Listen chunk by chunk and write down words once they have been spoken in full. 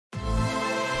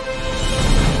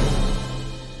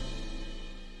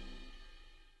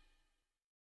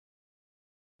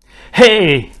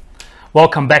Hey,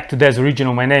 welcome back to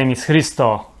Dazoriginal. My name is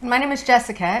Hristo. My name is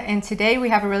Jessica, and today we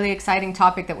have a really exciting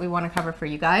topic that we want to cover for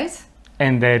you guys.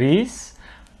 And that is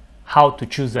how to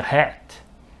choose a hat.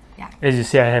 Yeah. As you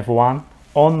see, I have one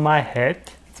on my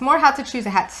head. It's more how to choose a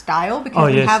hat style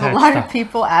because we have a lot of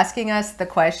people asking us the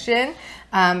question,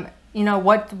 you know,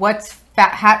 what's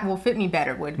hat will fit me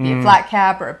better? Would it be a flat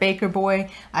cap or a baker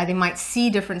boy? They might see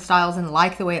different styles and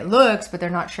like the way it looks, but they're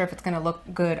not sure if it's going to look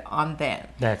good on them.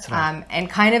 That's right. And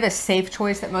kind of a safe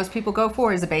choice that most people go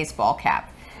for is a baseball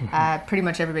cap. Pretty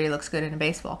much everybody looks good in a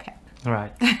baseball cap.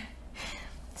 Right.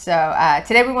 So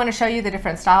today we want to show you the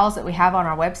different styles that we have on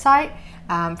our website.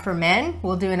 For men,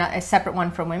 we'll do a separate one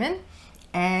for women,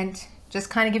 and just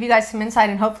kind of give you guys some insight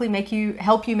and hopefully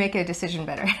help you make a decision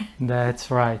better. That's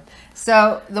right.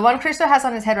 So the one Hristo has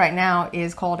on his head right now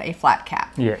is called a flat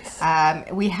cap. Yes.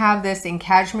 We have this in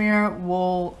cashmere,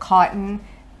 wool, cotton,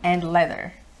 and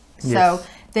leather. So Yes.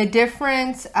 the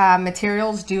different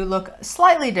materials do look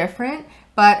slightly different,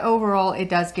 but overall it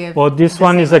does give. Well, this the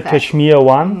one same is a effect. cashmere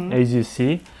one, as you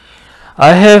see.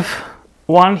 I have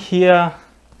one here,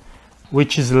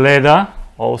 which is leather.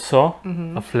 Also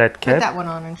a flat cap. Put that one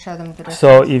on and show them the difference.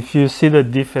 So if you see the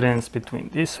difference between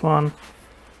this one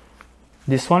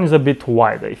is a bit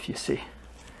wider, if you see,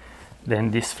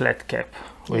 than this flat cap,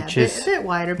 which is a bit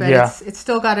wider, but it's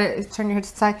still got turn your head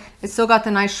to the side. It's still got the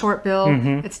nice short bill.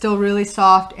 It's still really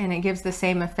soft, and it gives the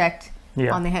same effect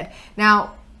on the head.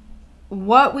 Now,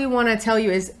 what we want to tell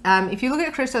you is, if you look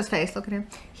at Hristo's face, look at him.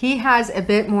 He has a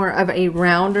bit more of a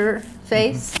rounder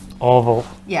face. oval.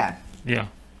 Yeah. Yeah.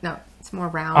 No, it's more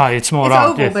round. It's more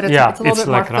round. Oval, Yes. but it's a little bit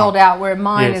like more filled out, where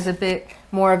mine Yes. is a bit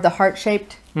more of the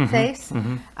heart-shaped face.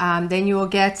 Then you will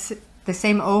get the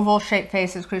same oval-shaped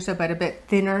face as Hristo, but a bit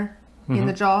thinner in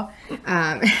the jaw.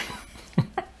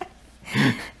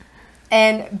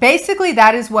 And basically,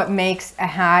 that is what makes a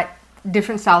hat,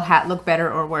 different style hat, look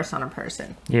better or worse on a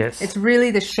person. Yes. It's really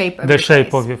the shape of the your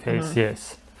shape face. of your face.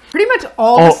 Yes. Pretty much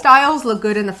all the styles look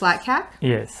good in the flat cap.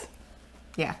 Yes.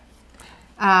 Yeah.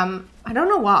 I don't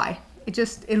know why.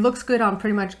 It looks good on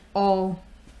pretty much all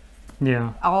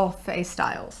face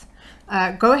styles.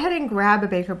 Go ahead and grab a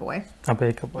baker boy. A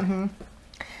baker boy.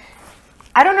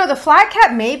 I don't know, the flat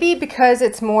cap maybe because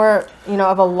it's more, you know,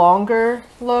 of a longer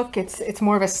look. It's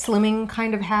more of a slimming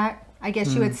kind of hat, I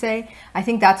guess you would say. I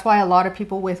think that's why a lot of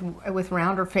people with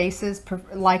rounder faces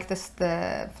like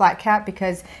the flat cap,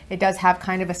 because it does have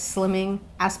kind of a slimming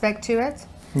aspect to it.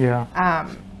 Yeah.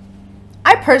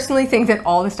 I personally think that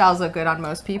all the styles look good on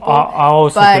most people. I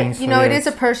also think so, you know, yes. it is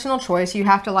a personal choice. You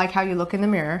have to like how you look in the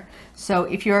mirror. So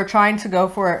if you're trying to go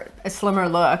for a slimmer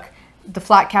look, the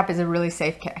flat cap is a really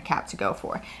safe cap to go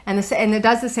for. And it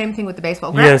does the same thing with the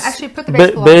baseball. Yes. Actually, put the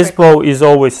baseball on. Baseball is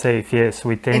always safe, yes,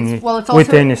 with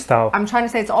any style. I'm trying to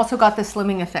say it's also got the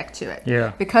slimming effect to it.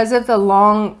 Yeah. Because of the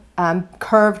long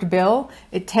curved bill,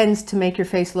 it tends to make your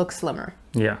face look slimmer.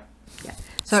 Yeah. Yeah.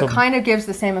 So it kind of gives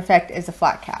the same effect as a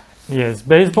flat cap. Yes,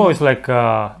 baseball is like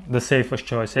the safest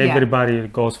choice. Everybody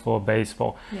goes for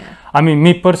baseball. Yeah. I mean,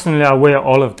 me personally, I wear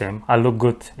all of them. I look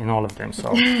good in all of them. So.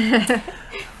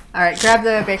 All right, grab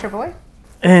the baker boy.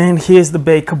 And here's the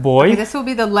baker boy. Okay, this will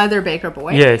be the leather baker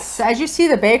boy. Yes. So as you see,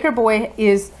 the baker boy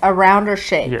is a rounder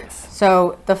shape. Yes.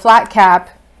 So the flat cap,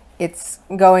 it's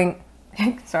going.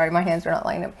 Sorry, my hands are not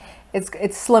lining up.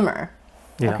 It's slimmer.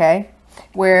 Yeah. Okay.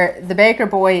 Where the baker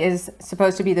boy is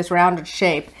supposed to be this rounded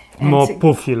shape. More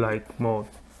puffy, like more.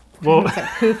 Well, it's like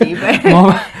poofy, but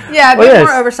more, yeah, a bit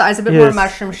more oversized, a bit more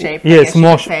mushroom shaped. Yes,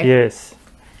 more. Yes.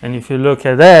 And if you look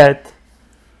at that,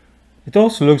 it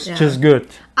also looks just good.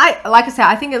 Like I said,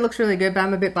 I think it looks really good, but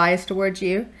I'm a bit biased towards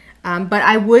you. But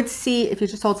I would see, if you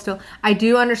just hold still, I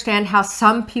do understand how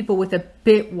some people with a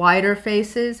bit wider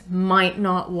faces might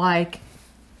not like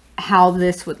how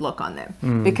this would look on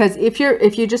them. Because if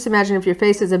you just imagine if your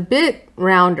face is a bit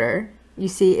rounder, you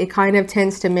see it kind of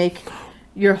tends to make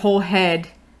your whole head.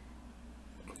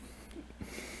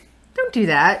 Don't do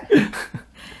that.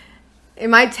 It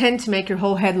might tend to make your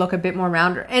whole head look a bit more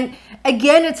rounder. And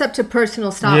again, it's up to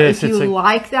personal style. Yes, if you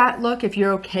like that look, if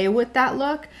you're okay with that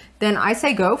look, then I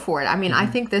say go for it. I mean, I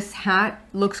think this hat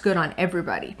looks good on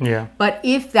everybody. Yeah. But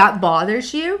if that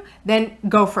bothers you, then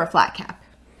go for a flat cap,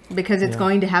 because it's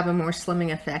going to have a more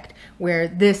slimming effect, where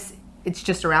it's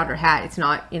just a rounder hat. It's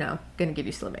not, you know, going to give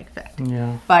you slimming effect.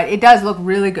 Yeah. But it does look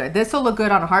really good. This will look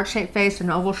good on a heart-shaped face,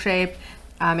 an oval shape.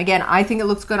 Again, I think it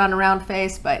looks good on a round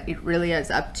face, but it really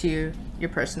is up to your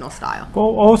personal style.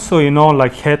 Well, also, you know,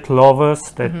 like hat lovers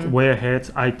that wear hats,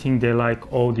 I think they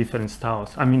like all different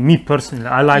styles. I mean, me personally,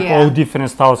 I like all different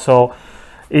styles. So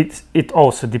it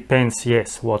also depends,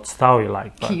 yes, what style you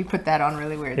like. But You put that on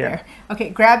really weird Yeah. there. Okay,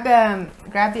 grab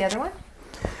the other one.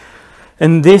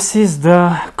 and this is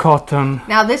the cotton.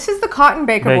 Now this is the cotton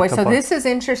Baker Boy. Baker So Boy. this is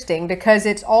interesting because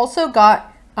it's also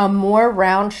got a more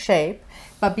round shape,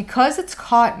 but because it's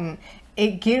cotton,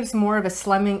 it gives more of a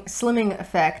slimming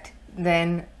effect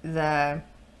than the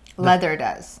leather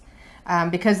does.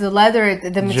 Because the leather,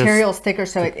 the material is thicker,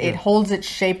 so it holds its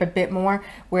shape a bit more.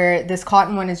 Where this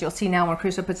cotton one, as you'll see now when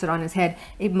Crusoe puts it on his head,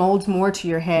 it molds more to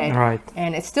your head. Right.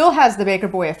 And it still has the Baker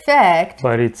Boy effect.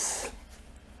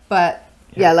 But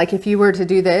Yeah, like if you were to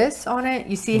do this on it,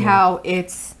 you see how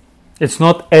it's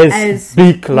not as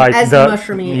big like as the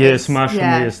mushroomy. Yes,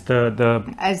 mushroomy is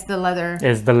as the leather.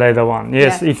 As the leather one.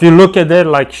 Yes, Yeah. if you look at it,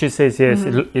 like she says, yes,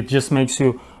 it just makes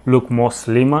you look more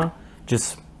slimmer.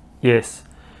 Just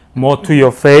more to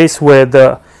your face. Where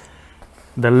the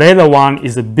leather one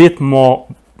is a bit more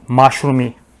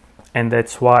mushroomy, and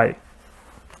that's why.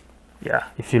 Yeah,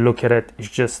 if you look at it, it's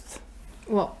just.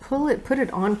 Well, put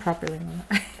it on properly.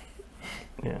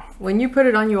 Yeah. When you put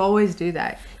it on, you always do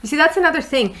that. You see, that's another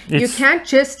thing. You can't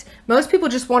just, most people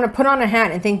just want to put on a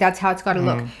hat and think that's how it's got to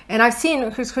look. And I've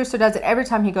seen Crusoe does it every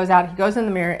time he goes out. He goes in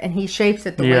the mirror and he shapes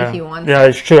it the way he wants. Yeah,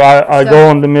 it's true. I go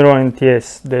on the mirror and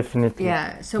yes, definitely.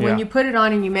 Yeah, so when you put it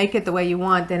on and you make it the way you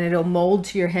want, then it'll mold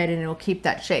to your head and it'll keep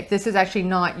that shape. This is actually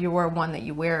not your one that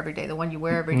you wear every day. The one you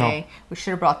wear every day, we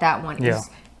should have brought that one,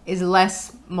 is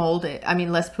less molded. I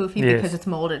mean, less poofy because it's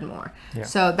molded more. Yeah.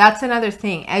 So that's another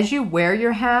thing. As you wear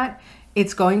your hat,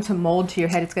 it's going to mold to your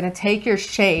head. It's going to take your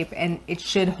shape and it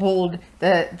should hold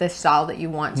the style that you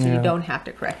want, so you don't have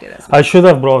to correct it as much. I should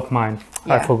have brought mine.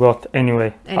 I forgot.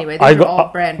 Anyway, these are all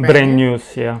brand new.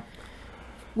 Yeah.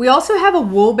 We also have a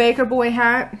wool Baker Boy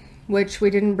hat, which we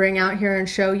didn't bring out here and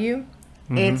show you.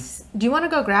 It's. Do you want to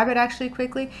go grab it actually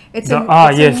quickly? It's a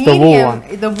medium, the wool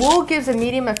one. The wool gives a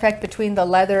medium effect between the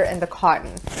leather and the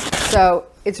cotton, so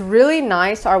it's really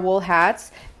nice. Our wool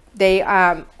hats, they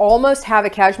almost have a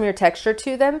cashmere texture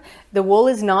to them. The wool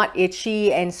is not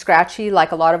itchy and scratchy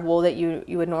like a lot of wool that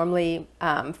you would normally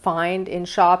find in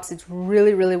shops. It's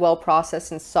really, really well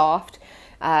processed and soft.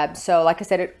 So like I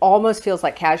said, it almost feels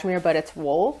like cashmere, but it's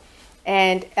wool,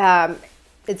 and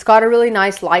it's got a really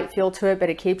nice light feel to it, but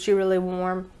it keeps you really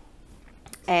warm.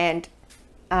 And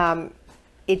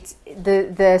it's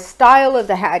the style of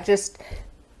the hat just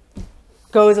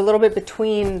goes a little bit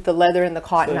between the leather and the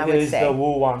cotton, I would say. The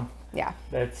wool one. Yeah.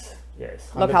 That's, yes.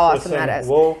 Look how awesome that is.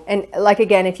 Wool. And like,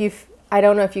 again, I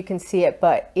don't know if you can see it,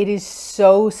 but it is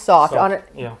so soft. On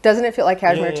it, doesn't it feel like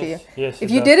cashmere to you? Yes. If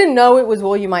you didn't know it was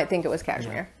wool, you might think it was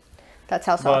cashmere. That's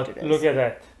how soft it is. Look at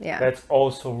that. Yeah. That's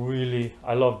also really,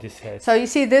 I love this hat. So you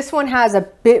see this one has a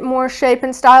bit more shape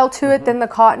and style to it than the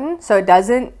cotton. So it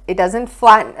doesn't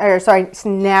flatten, or sorry, it's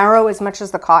narrow as much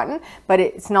as the cotton, but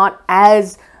it's not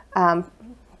as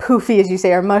poofy, as you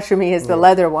say, or mushroomy as the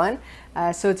leather one.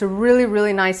 So it's a really,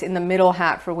 really nice in the middle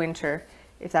hat for winter,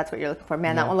 if that's what you're looking for.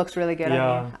 Man, that one looks really good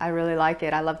on you. I really like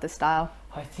it. I love the style.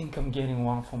 I think I'm getting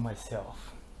one for myself.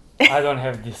 I don't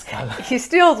have this color. He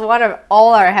steals one of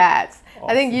all our hats.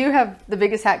 Awesome. I think you have the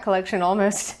biggest hat collection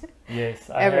almost. Yes,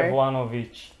 I have one of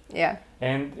each. Yeah.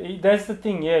 And that's the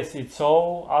thing, yes, it's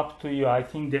all up to you. I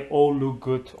think they all look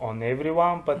good on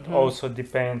everyone, but also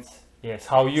depends, yes,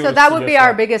 how you So that would be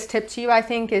our biggest tip to you, I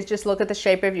think, is just look at the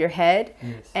shape of your head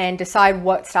and decide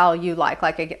what style you like.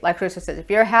 Like Crusoe says, if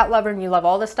you're a hat lover and you love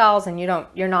all the styles and you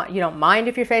don't mind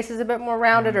if your face is a bit more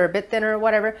rounded or a bit thinner or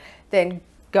whatever, then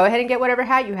go ahead and get whatever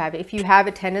hat you have. If you have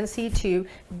a tendency to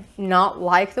not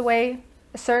like the way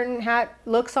a certain hat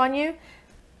looks on you,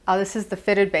 oh, this is the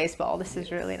fitted baseball. This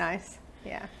is really nice.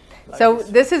 Yeah. Like so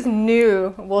this is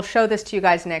new. We'll show this to you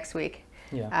guys next week.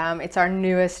 Yeah. It's our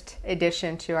newest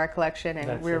addition to our collection,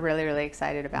 and we're really, really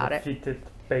excited about it. Fitted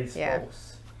baseballs. Yeah.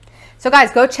 So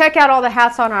guys, go check out all the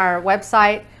hats on our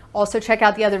website. Also check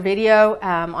out the other video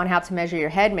on how to measure your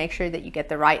head. Make sure that you get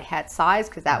the right hat size,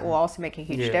 because that will also make a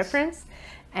huge difference.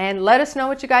 And let us know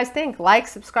what you guys think. Like,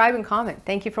 subscribe, and comment.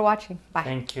 Thank you for watching. Bye.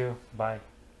 Thank you. Bye.